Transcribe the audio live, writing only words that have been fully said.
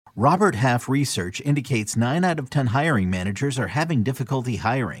Robert Half research indicates 9 out of 10 hiring managers are having difficulty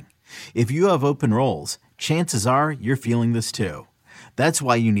hiring. If you have open roles, chances are you're feeling this too. That's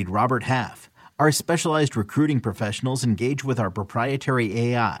why you need Robert Half. Our specialized recruiting professionals engage with our proprietary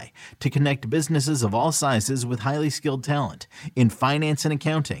AI to connect businesses of all sizes with highly skilled talent in finance and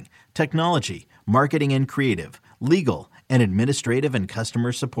accounting, technology, marketing and creative, legal, and administrative and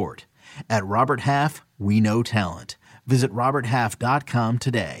customer support. At Robert Half, we know talent. Visit roberthalf.com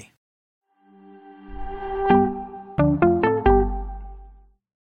today.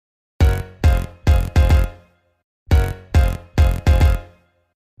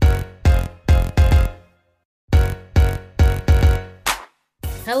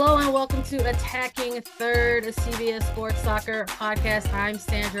 Hello and welcome to Attacking Third, a CBS Sports Soccer podcast. I'm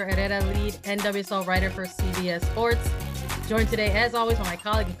Sandra Herrera, lead NWSL writer for CBS Sports. Joined today, as always, by my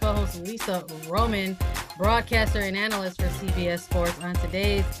colleague and co-host Lisa Roman, broadcaster and analyst for CBS Sports. On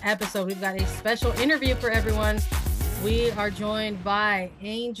today's episode, we've got a special interview for everyone. We are joined by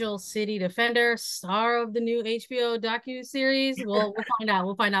Angel City defender, star of the new HBO docuseries. We'll find out.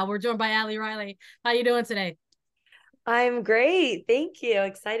 We'll find out. We're joined by Allie Riley. How you doing today? I'm great. Thank you.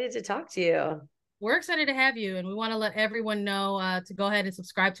 Excited to talk to you. We're excited to have you, and we want to let everyone know to go ahead and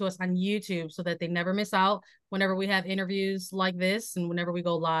subscribe to us on YouTube so that they never miss out whenever we have interviews like this and whenever we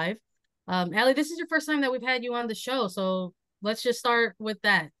go live. Allie, this is your first time that we've had you on the show, so let's just start with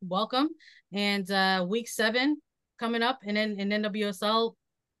that. Welcome. And week 7 coming up, and then in NWSL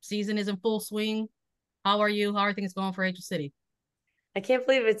season is in full swing. How are you? How are things going for Angel City? I can't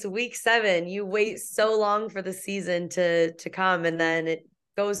believe it's week 7. You wait so long for the season to come, and then it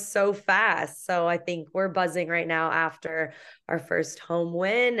goes so fast. So I think we're buzzing right now after our first home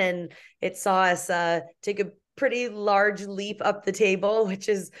win, and it saw us take a pretty large leap up the table, which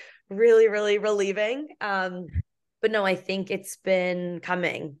is really, really relieving. But no, I think it's been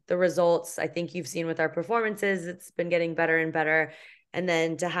coming. The results, I think you've seen with our performances, it's been getting better and better. And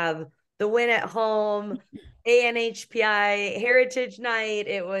then to have the win at home, ANHPI Heritage Night,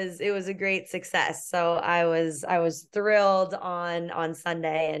 it was a great success. So I was thrilled on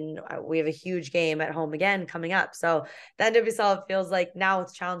Sunday, and we have a huge game at home again coming up. So the NWSL feels like now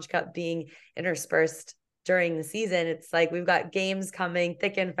with Challenge Cup being interspersed during the season, it's like we've got games coming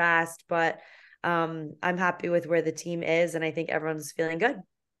thick and fast, but I'm happy with where the team is, and I think everyone's feeling good.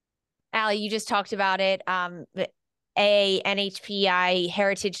 Allie, you just talked about it. NHPI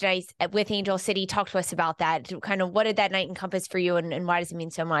Heritage Night with Angel City. Talk to us about that. Kind of what did that night encompass for you, and why does it mean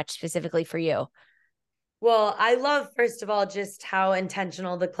so much specifically for you? Well, I love, first of all, just how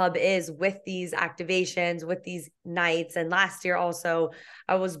intentional the club is with these activations, with these nights. And last year also,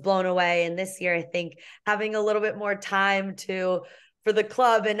 I was blown away. And this year, I think having a little bit more time for the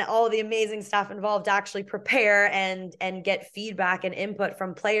club and all the amazing staff involved to actually prepare and get feedback and input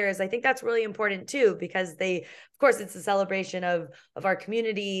from players. I think that's really important too, because of course, it's a celebration of our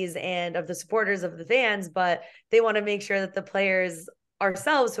communities and of the supporters of the fans, but they want to make sure that the players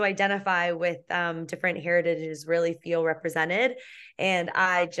ourselves who identify with different heritages really feel represented. And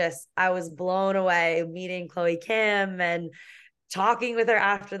I was blown away meeting Chloe Kim and talking with her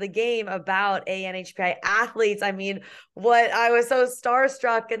after the game about ANHPI athletes. I mean, I was so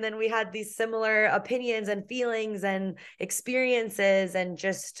starstruck. And then we had these similar opinions and feelings and experiences, and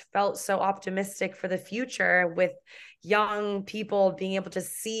just felt so optimistic for the future with young people being able to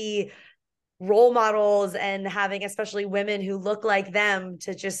see role models and having especially women who look like them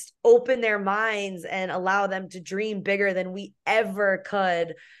to just open their minds and allow them to dream bigger than we ever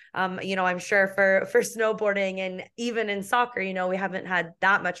could. I'm sure for snowboarding and even in soccer, we haven't had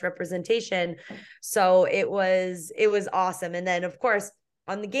that much representation. So it was awesome. And then of course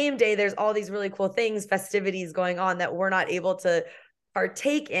on the game day, there's all these really cool things, festivities going on that we're not able to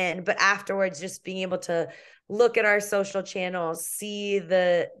partake in, but afterwards just being able to look at our social channels, see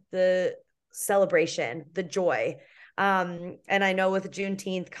the celebration, the joy. And I know with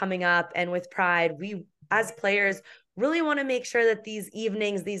Juneteenth coming up and with Pride, we as players really want to make sure that these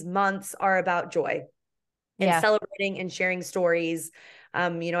evenings, these months are about joy and celebrating and sharing stories.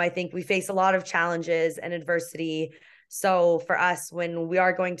 I think we face a lot of challenges and adversity. So for us, when we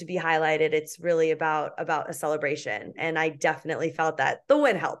are going to be highlighted, it's really about a celebration. And I definitely felt that. The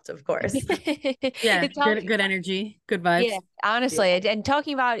win helped, of course. Yeah, good energy, good vibes. Yeah, honestly. Yeah. And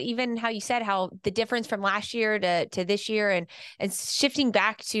talking about even how you said how the difference from last year to this year and shifting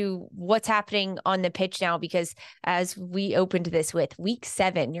back to what's happening on the pitch now, because as we opened this with week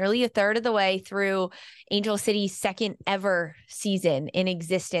 7, nearly a third of the way through Angel City's second ever season in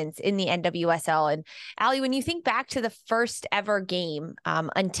existence in the NWSL. And Allie, when you think back to the first ever game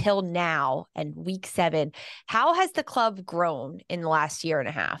until now and week 7. How has the club grown in the last year and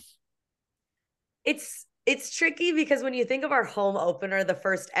a half? It's tricky because when you think of our home opener, the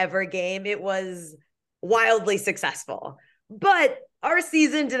first ever game, it was wildly successful. But our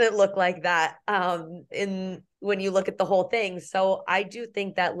season didn't look like that in when you look at the whole thing. So I do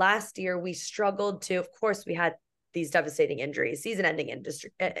think that last year we struggled to, of course, we had these devastating injuries, season-ending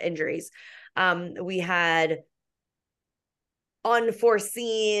injuries. We had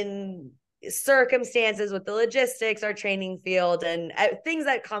unforeseen circumstances with the logistics, our training field, and things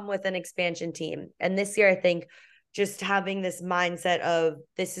that come with an expansion team. And this year, I think just having this mindset of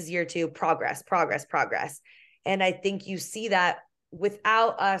this is year 2, progress. And I think you see that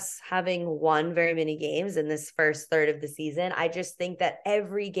without us having won very many games in this first third of the season. I just think that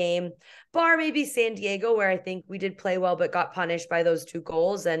every game, bar maybe San Diego, where I think we did play well, but got punished by those 2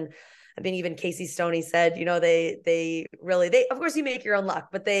 goals. And I mean, even Casey Stoney said, they really, of course you make your own luck,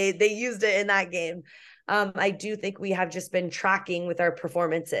 but they used it in that game. I do think we have just been tracking with our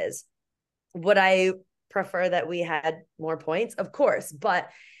performances. Would I prefer that we had more points? Of course. But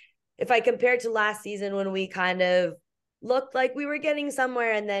if I compare it to last season when we kind of looked like we were getting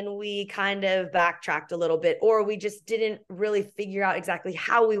somewhere and then we kind of backtracked a little bit, or we just didn't really figure out exactly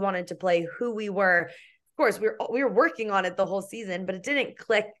how we wanted to play, who we were. Of course, we were working on it the whole season, but it didn't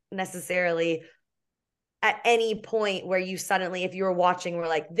click necessarily at any point where you suddenly, if you were watching, were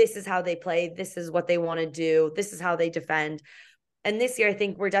like, this is how they play, this is what they want to do, this is how they defend. And this year, I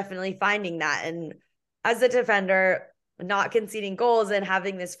think we're definitely finding that. And as a defender, not conceding goals and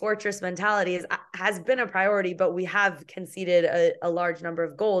having this fortress mentality has been a priority, but we have conceded a large number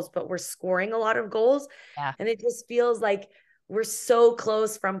of goals, but we're scoring a lot of goals. Yeah. And it just feels like we're so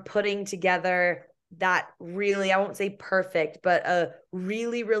close from putting together that really, I won't say perfect, but a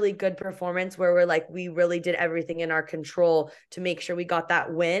really, really good performance where we're like, we really did everything in our control to make sure we got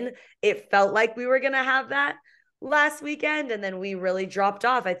that win. It felt like we were going to have that last weekend, and then we really dropped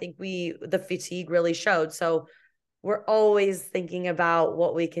off. I think the fatigue really showed. So we're always thinking about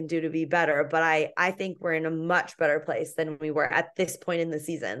what we can do to be better. But I think we're in a much better place than we were at this point in the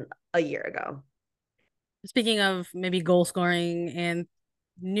season a year ago. Speaking of maybe goal scoring and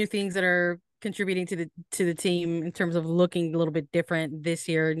new things that are contributing to the team in terms of looking a little bit different this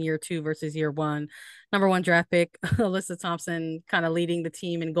year in year 2 versus year 1. Number 1 draft pick, Alyssa Thompson, kind of leading the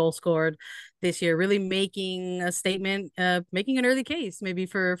team in goal scored this year, really making a statement, making an early case maybe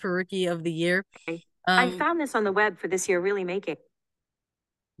for rookie of the year. I found this on the web for this year, really making.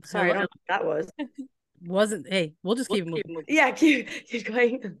 Sorry, I don't know what that was. Wasn't, hey, we'll just keep moving. Yeah, keep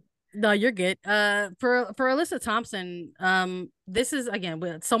going. No, you're good. For Alyssa Thompson, this is,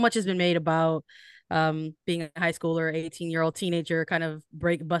 again, so much has been made about being a high schooler, 18-year-old teenager, kind of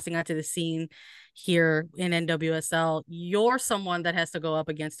busting onto the scene here in NWSL. You're someone that has to go up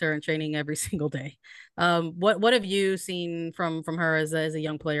against her in training every single day. What have you seen from her as a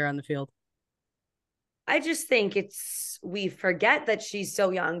young player on the field? I just think we forget that she's so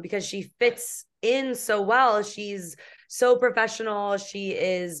young because she fits in so well. She's so professional. She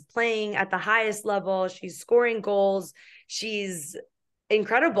is playing at the highest level. She's scoring goals. She's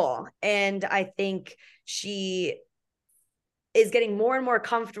incredible. And I think she is getting more and more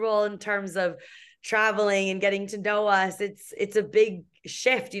comfortable in terms of traveling and getting to know us. It's a big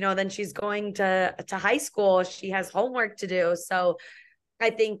shift, then she's going to high school. She has homework to do. So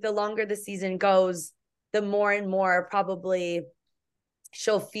I think the longer the season goes, the more and more probably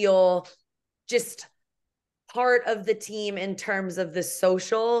she'll feel just part of the team in terms of the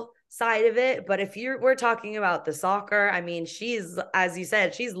social side of it. But if we're talking about the soccer, I mean, she's, as you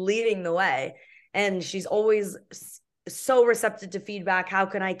said, she's leading the way, and she's always so receptive to feedback. How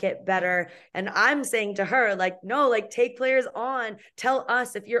can I get better? And I'm saying to her, like, no, like, take players on, tell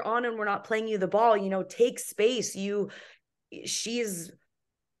us if you're on and we're not playing you the ball, take space. She's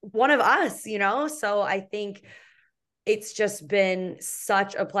one of us, so I think it's just been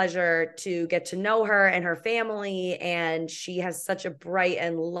such a pleasure to get to know her and her family, and she has such a bright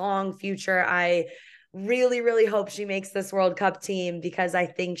and long future. I really, really hope she makes this World Cup team because I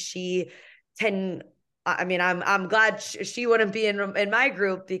think she can. I mean, I'm glad she wouldn't be in my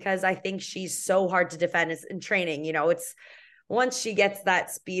group because I think she's so hard to defend in training. It's once she gets that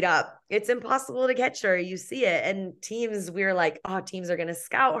speed up, it's impossible to catch her. You see it. And we're like, teams are going to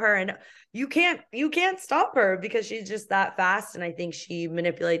scout her, and you can't stop her because she's just that fast. And I think she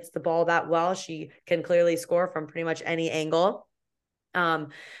manipulates the ball that well. She can clearly score from pretty much any angle.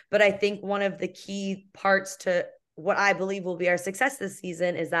 But I think one of the key parts to what I believe will be our success this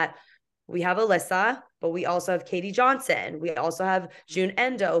season is that we have Alyssa, but we also have Katie Johnson. We also have June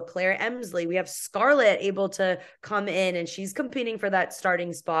Endo, Claire Emsley. We have Scarlett able to come in and she's competing for that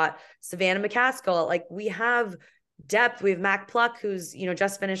starting spot. Savannah McCaskill. Like we have depth. We have Mac Pluck, who's,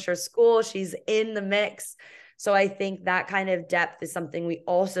 just finished her school. She's in the mix. So I think that kind of depth is something we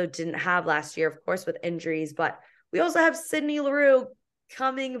also didn't have last year, of course, with injuries, but we also have Sydney Leroux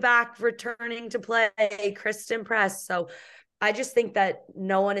coming back, returning to play, Kristen Press. So I just think that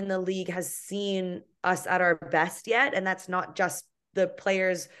no one in the league has seen us at our best yet. And that's not just the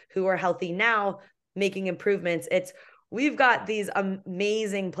players who are healthy now making improvements. We've got these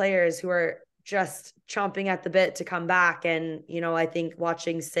amazing players who are just chomping at the bit to come back. And, I think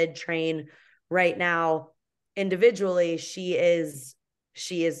watching Sid train right now individually, she is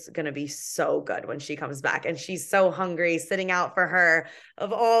going to be so good when she comes back, and she's so hungry. Sitting out for her,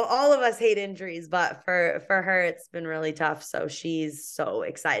 of all of us hate injuries, but for her it's been really tough. So she's so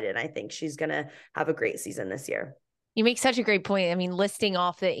excited. I think she's going to have a great season this year. You make such a great point. I mean, listing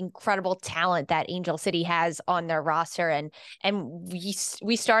off the incredible talent that Angel City has on their roster, and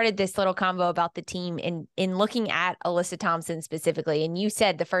we started this little convo about the team in looking at Alyssa Thompson specifically. And you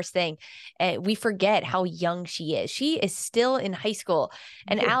said the first thing, we forget how young she is. She is still in high school.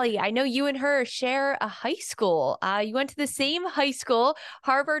 And Allie, I know you and her share a high school. You went to the same high school,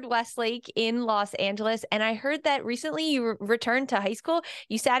 Harvard Westlake in Los Angeles. And I heard that recently you returned to high school.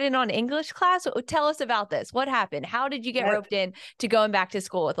 You sat in on English class. Tell us about this. What happened? How did you get roped in to going back to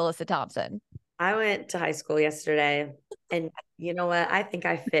school with Alyssa Thompson? I went to high school yesterday, and you know what? I think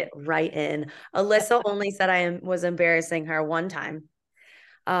I fit right in. Alyssa only said I was embarrassing her one time.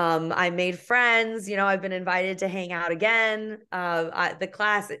 I made friends, I've been invited to hang out again. The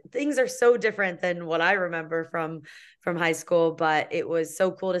class, things are so different than what I remember from high school, but it was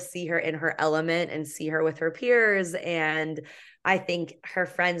so cool to see her in her element and see her with her peers. And I think her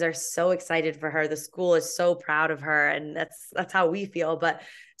friends are so excited for her. The school is so proud of her, and that's how we feel. But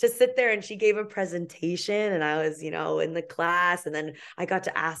to sit there and she gave a presentation, and I was, in the class, and then I got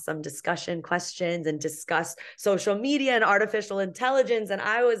to ask some discussion questions and discuss social media and artificial intelligence. And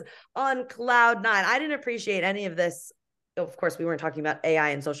I was on cloud nine. I didn't appreciate any of this. Of course, we weren't talking about AI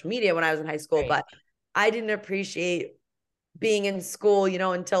and social media when I was in high school, right. But I didn't appreciate being in school,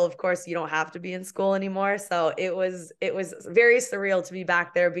 until of course you don't have to be in school anymore. So it was very surreal to be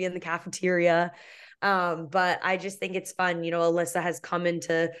back there, be in the cafeteria. But I just think it's fun. Alyssa has come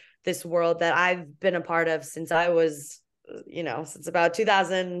into this world that I've been a part of since I was, since about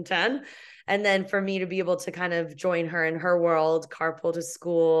 2010. And then for me to be able to kind of join her in her world, carpool to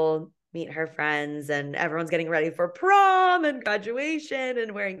school, meet her friends, and everyone's getting ready for prom and graduation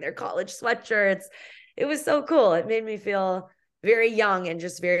and wearing their college sweatshirts. It was so cool. It made me feel very young and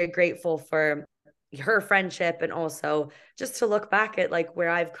just very grateful for her friendship, and also just to look back at like where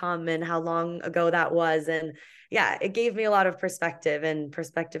I've come and how long ago that was. And yeah, it gave me a lot of perspective, and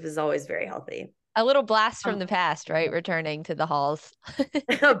perspective is always very healthy. A little blast from the past, right? Returning to the halls.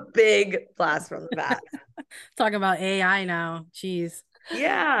 A big blast from the past. Talking about AI now. Jeez.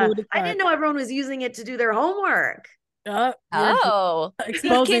 Yeah. I didn't know everyone was using it to do their homework.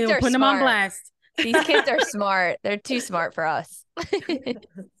 Exposing and putting them on blast. These kids are smart. They're too smart for us.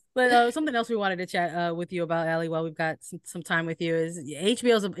 But something else we wanted to chat with you about, Allie, while we've got some time with you, is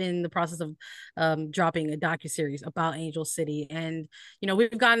HBO's in the process of dropping a docuseries about Angel City. And,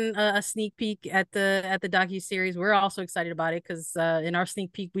 we've gotten a sneak peek at the docuseries. We're also excited about it because in our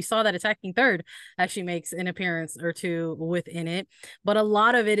sneak peek, we saw that Attacking Third actually makes an appearance or two within it. But a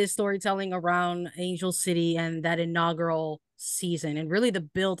lot of it is storytelling around Angel City and that inaugural season, and really the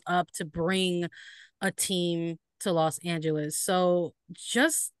build up to bring a team to Los Angeles. So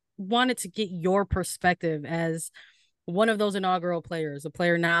just wanted to get your perspective as one of those inaugural players, a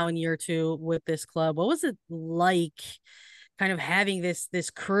player now in year 2 with this club. What was it like kind of having this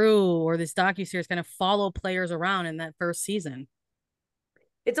crew or this docuseries kind of follow players around in that first season?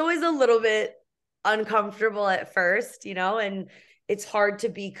 It's always a little bit uncomfortable at first, and it's hard to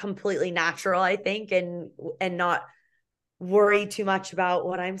be completely natural, I think, and not worry too much about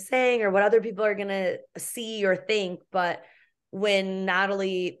what I'm saying or what other people are going to see or think. But when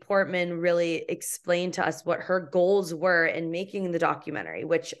Natalie Portman really explained to us what her goals were in making the documentary,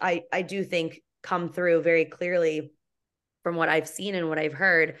 which I do think come through very clearly from what I've seen and what I've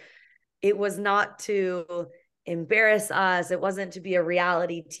heard, it was not to embarrass us. It wasn't to be a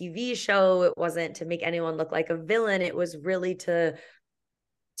reality TV show. It wasn't to make anyone look like a villain. It was really to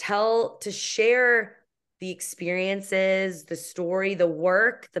share the experiences, the story, the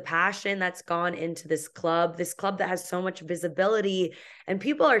work, the passion that's gone into this club that has so much visibility and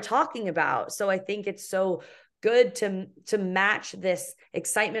people are talking about. So I think it's so good to match this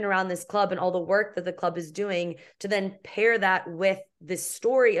excitement around this club and all the work that the club is doing, to then pair that with this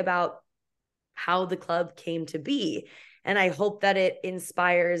story about how the club came to be. And I hope that it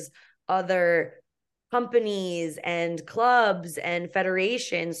inspires other companies and clubs and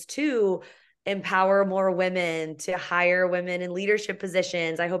federations to empower more women, to hire women in leadership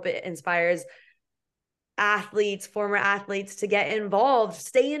positions. I hope it inspires athletes, former athletes, to get involved,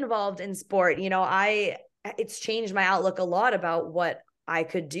 stay involved in sport. It's changed my outlook a lot about what I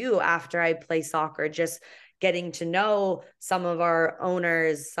could do after I play soccer, just getting to know some of our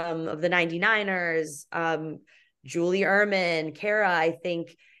owners, some of the 99ers, Julie Ehrman, Kara. I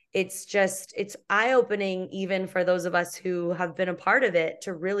think it's eye-opening, even for those of us who have been a part of it,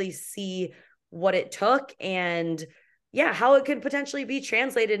 to really see what it took and how it could potentially be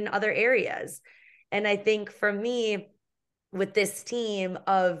translated in other areas. And I think for me, with this team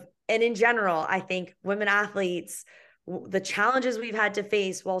and in general, I think women athletes, the challenges we've had to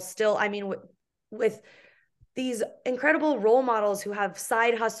face while still, with these incredible role models who have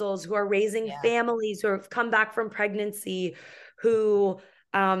side hustles, who are raising families, who have come back from pregnancy, who,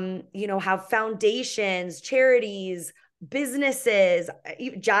 have foundations, charities, businesses,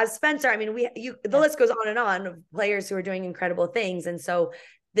 Jazz Spencer. The list goes on and on of players who are doing incredible things. And so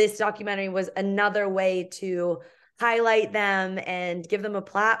this documentary was another way to highlight them and give them a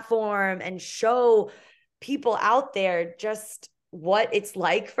platform and show people out there just what it's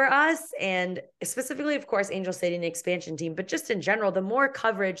like for us. And specifically, of course, Angel City and the expansion team, but just in general, the more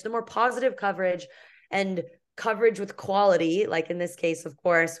coverage, the more positive coverage, and coverage with quality, like in this case, of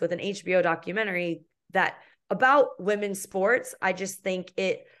course, with an HBO documentary that about women's sports, I just think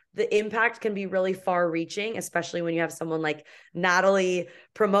the impact can be really far reaching, especially when you have someone like Natalie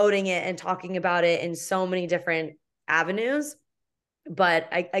promoting it and talking about it in so many different avenues. But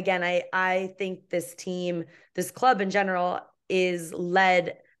I think this team, this club in general, is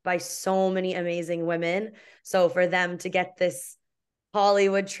led by so many amazing women. So for them to get this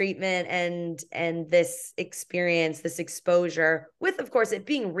Hollywood treatment and this experience, this exposure, with, of course, it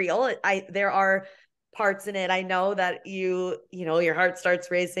being real, there are parts in it, I know that your heart starts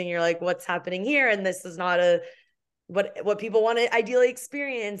racing. You're like, what's happening here? And this is not what people want to ideally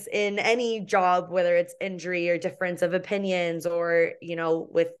experience in any job, whether it's injury or difference of opinions, or,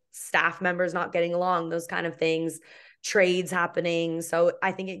 with staff members not getting along, those kind of things, trades happening. So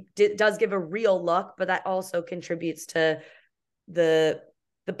I think it does give a real look, but that also contributes to the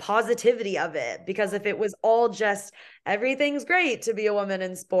positivity of it. Because if it was all just everything's great to be a woman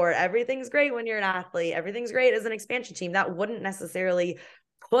in sport, everything's great when you're an athlete, everything's great as an expansion team, that wouldn't necessarily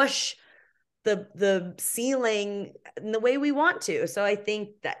push the ceiling in the way we want to. So I think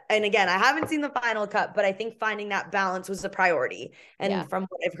that, and again, I haven't seen the final cut, but I think finding that balance was a priority. And from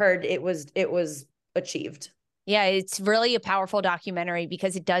what I've heard, it was achieved. Yeah, it's really a powerful documentary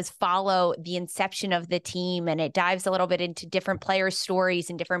because it does follow the inception of the team, and it dives a little bit into different players' stories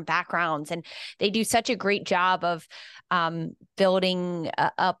and different backgrounds. And they do such a great job of building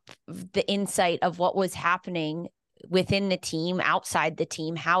up the insight of what was happening within the team, outside the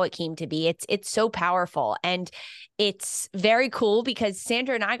team, how it came to be. It's so powerful. And it's very cool because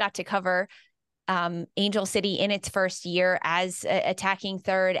Sandra and I got to cover Angel City in its first year as attacking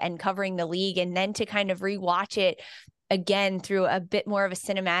third and covering the league, and then to kind of rewatch it again through a bit more of a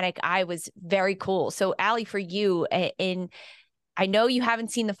cinematic eye was very cool. So Allie, for you, I know you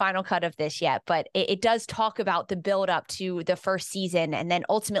haven't seen the final cut of this yet, but it does talk about the build up to the first season, and then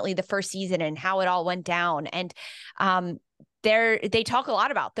ultimately the first season and how it all went down. And they talk a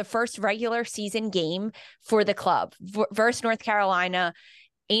lot about the first regular season game for the club versus North Carolina.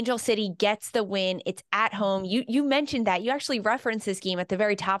 Angel City gets the win. It's at home. You mentioned that. You actually referenced this game at the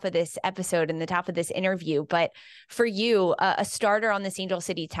very top of this episode and the top of this interview. But for you, a starter on this Angel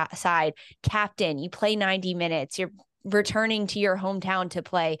City side, captain, you play 90 minutes. You're returning to your hometown to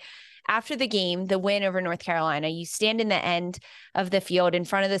play. After the game, the win over North Carolina, you stand in the end of the field in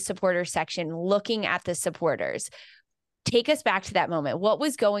front of the supporters section, looking at the supporters. Take us back to that moment. What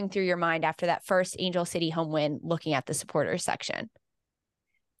was going through your mind after that first Angel City home win, looking at the supporters section?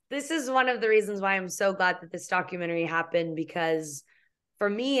 This is one of the reasons why I'm so glad that this documentary happened, because for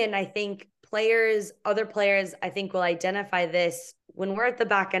me, and I think other players, I think will identify this, when we're at the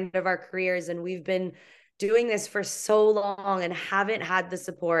back end of our careers and we've been doing this for so long and haven't had the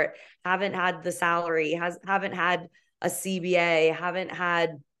support, haven't had the salary, haven't had a CBA, haven't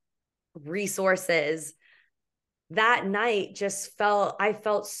had resources. That night I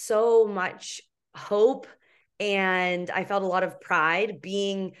felt so much hope, and I felt a lot of pride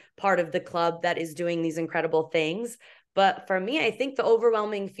being part of the club that is doing these incredible things. But for me, I think the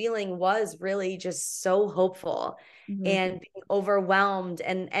overwhelming feeling was really just so hopeful and being overwhelmed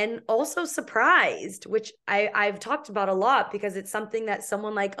and also surprised, which I've talked about a lot because it's something that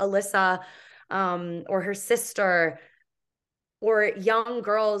someone like Alyssa or her sister or young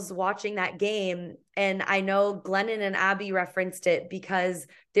girls watching that game. And I know Glennon and Abby referenced it because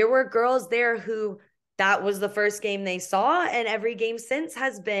there were girls there who that was the first game they saw, and every game since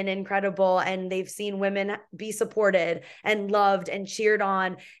has been incredible, and they've seen women be supported and loved and cheered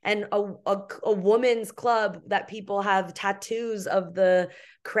on, and a women's club that people have tattoos of the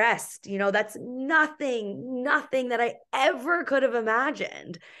crest. That's nothing that I ever could have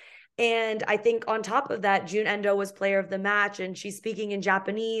imagined. And I think on top of that, June Endo was player of the match, and she's speaking in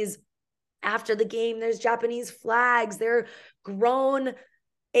Japanese after the game. There's Japanese flags. They're grown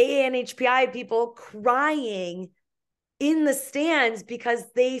ANHPI people crying in the stands because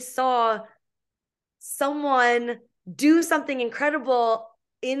they saw someone do something incredible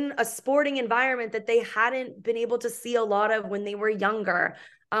in a sporting environment that they hadn't been able to see a lot of when they were younger.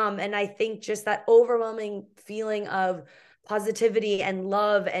 And I think just that overwhelming feeling of positivity and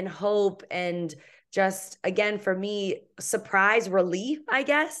love and hope, and just, again, for me, surprise relief, I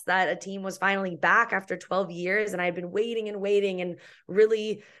guess, that a team was finally back after 12 years. And I'd been waiting and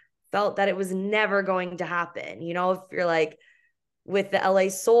really felt that it was never going to happen. If you're like with the LA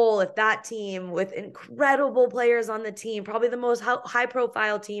Soul, if that team with incredible players on the team, probably the most high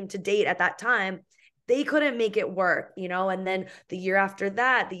profile team to date at that time, they couldn't make it work, and then the year after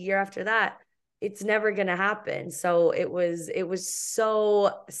that, it's never going to happen. So it was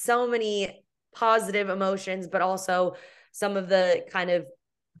so many positive emotions, but also some of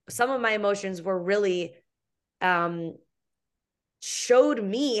my emotions were really showed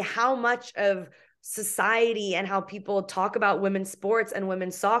me how much of society and how people talk about women's sports and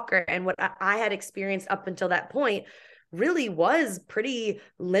women's soccer and what I had experienced up until that point really was pretty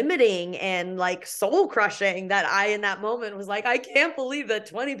limiting and like soul crushing, that I in that moment was like, I can't believe that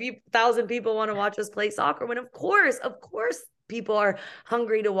 20,000 people want to watch us play soccer, when of course people are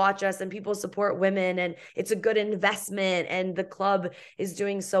hungry to watch us and people support women and it's a good investment and the club is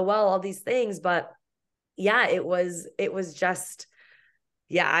doing so well, all these things. But yeah, it was just,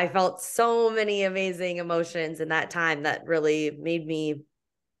 yeah, I felt so many amazing emotions in that time that really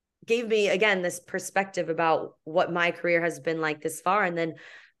gave me again this perspective about what my career has been like this far, and then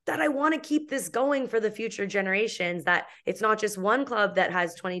that I want to keep this going for the future generations, that it's not just one club that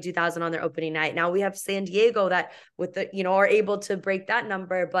has 22,000 on their opening night. Now we have San Diego that with the are able to break that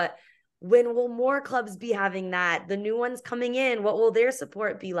number, but when will more clubs be having that? The new ones coming in, what will their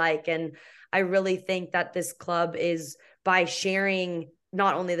support be like? And I really think that this club is, by sharing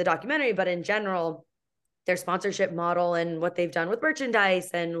not only the documentary but in general their sponsorship model and what they've done with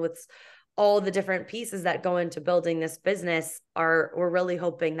merchandise and with all the different pieces that go into building this business, we're really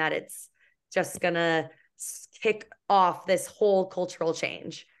hoping that it's just gonna kick off this whole cultural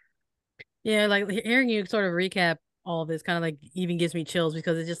change. Yeah, like hearing you sort of recap all of this kind of like even gives me chills,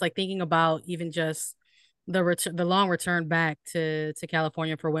 because it's just like thinking about even just the long return back to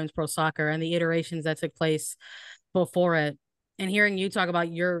California for women's pro soccer and the iterations that took place before it, and hearing you talk about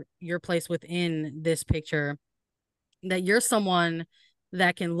your place within this picture, that you're someone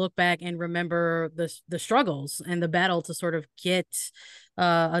that can look back and remember the struggles and the battle to sort of get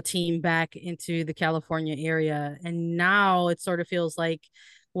a team back into the California area. And now it sort of feels like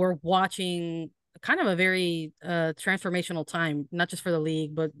we're watching kind of a very transformational time, not just for the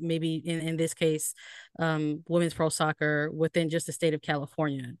league, but maybe in this case, women's pro soccer within just the state of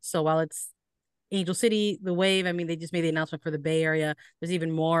California. So while it's Angel City, the Wave, I mean, they just made the announcement for the Bay Area. There's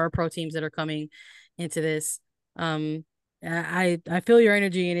even more pro teams that are coming into this. I feel your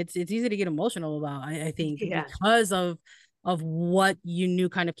energy, and it's easy to get emotional about, I think, Yeah. because of what you knew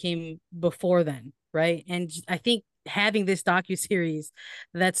kind of came before then, right? And I think having this docu-series,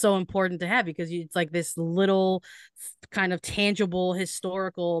 that's so important to have, because it's like this little kind of tangible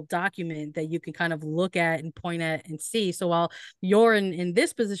historical document that you can kind of look at and point at and see. So while you're in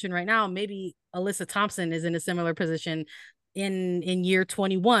this position right now, maybe Alyssa Thompson is in a similar position in year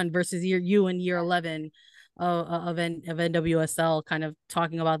 21 versus you in year 11 of NWSL, kind of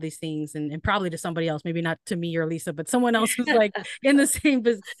talking about these things, and probably to somebody else, maybe not to me or Lisa, but someone else who's like in the same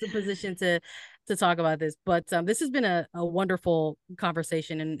position to talk about this. But this has been a wonderful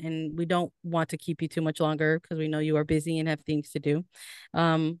conversation, and we don't want to keep you too much longer because we know you are busy and have things to do.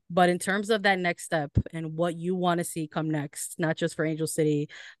 But in terms of that next step and what you want to see come next, not just for Angel City,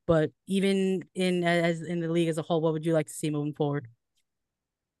 but even in the league as a whole, what would you like to see moving forward?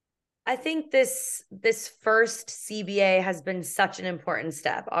 I think this first CBA has been such an important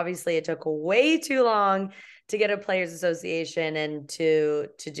step. Obviously, it took way too long to get a players association and to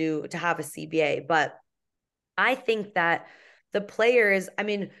have a CBA, but I think that the players, I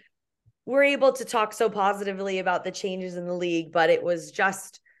mean, we're able to talk so positively about the changes in the league, but it was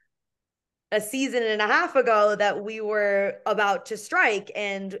just a season and a half ago that we were about to strike,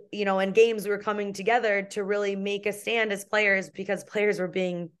 and and games were coming together to really make a stand as players because players were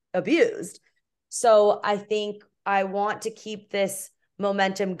being abused. So I think I want to keep this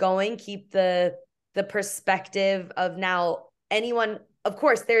momentum going, keep the perspective of now anyone, of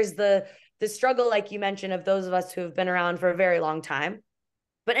course, there's the struggle, like you mentioned, of those of us who have been around for a very long time,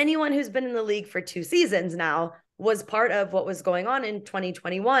 but anyone who's been in the league for 2 seasons now was part of what was going on in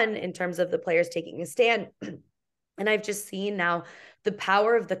 2021 in terms of the players taking a stand. And I've just seen now the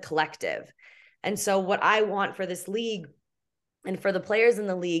power of the collective. And so what I want for this league and for the players in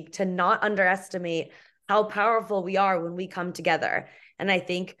the league to not underestimate how powerful we are when we come together. And I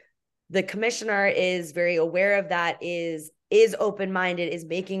think the commissioner is very aware of that, is open-minded, is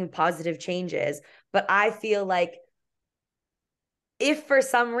making positive changes. But I feel like if for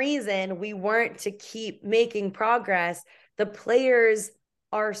some reason we weren't to keep making progress, the players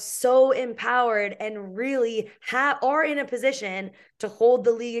are so empowered and really are in a position to hold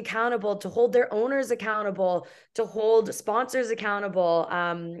the league accountable, to hold their owners accountable, to hold sponsors accountable,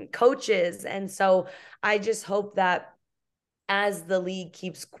 coaches. And so I just hope that as the league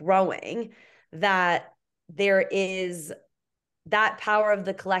keeps growing, that there is that power of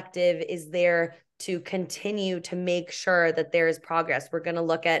the collective is there to continue to make sure that there is progress. We're going to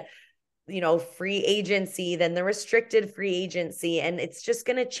look at, free agency, then the restricted free agency, and it's just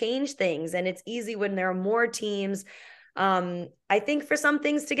going to change things. And it's easy when there are more teams. I think for some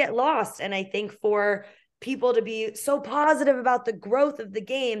things to get lost. And I think for people to be so positive about the growth of the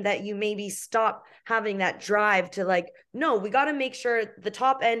game that you maybe stop having that drive to no, we got to make sure the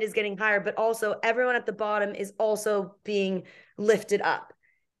top end is getting higher, but also everyone at the bottom is also being lifted up.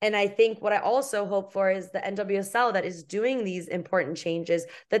 And I think what I also hope for is the NWSL that is doing these important changes,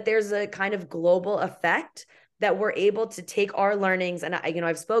 that there's a kind of global effect that we're able to take our learnings. And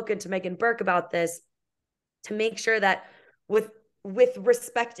I've spoken to Megan Burke about this, to make sure that with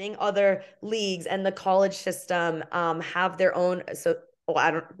respecting other leagues and the college system have their own,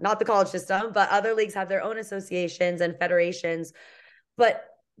 not the college system, but other leagues have their own associations and federations. But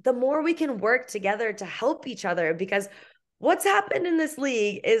the more we can work together to help each other, because what's happened in this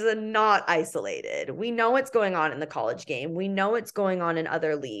league is not isolated. We know what's going on in the college game. We know what's going on in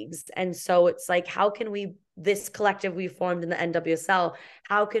other leagues. And so it's how can we, this collective we formed in the NWSL,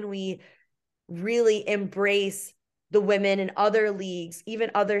 how can we really embrace the women in other leagues,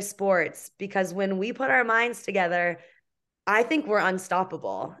 even other sports? Because when we put our minds together, I think we're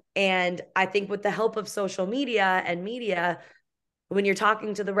unstoppable. And I think with the help of social media and media, when you're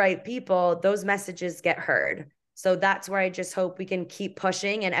talking to the right people, those messages get heard. So that's where I just hope we can keep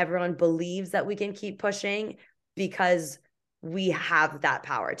pushing, and everyone believes that we can keep pushing because we have that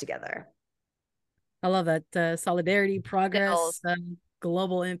power together. I love that. Solidarity, progress,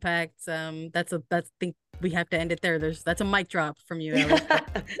 global impact. That's I think we have to end it there. That's a mic drop from you, Ellie.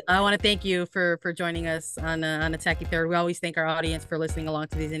 I want to thank you for joining us on Attacking Third. We always thank our audience for listening along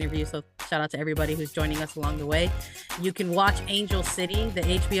to these interviews. So shout out to everybody who's joining us along the way. You can watch Angel City, the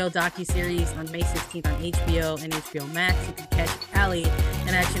HBO docuseries, on May 16th on HBO and HBO Max. You can catch Allie in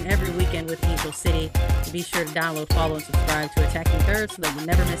action every weekend with Angel City. So be sure to download, follow, and subscribe to Attacking Third so that you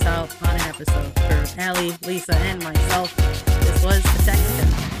never miss out on an episode. For Allie, Lisa, and myself, this was Attacking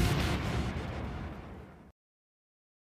Third.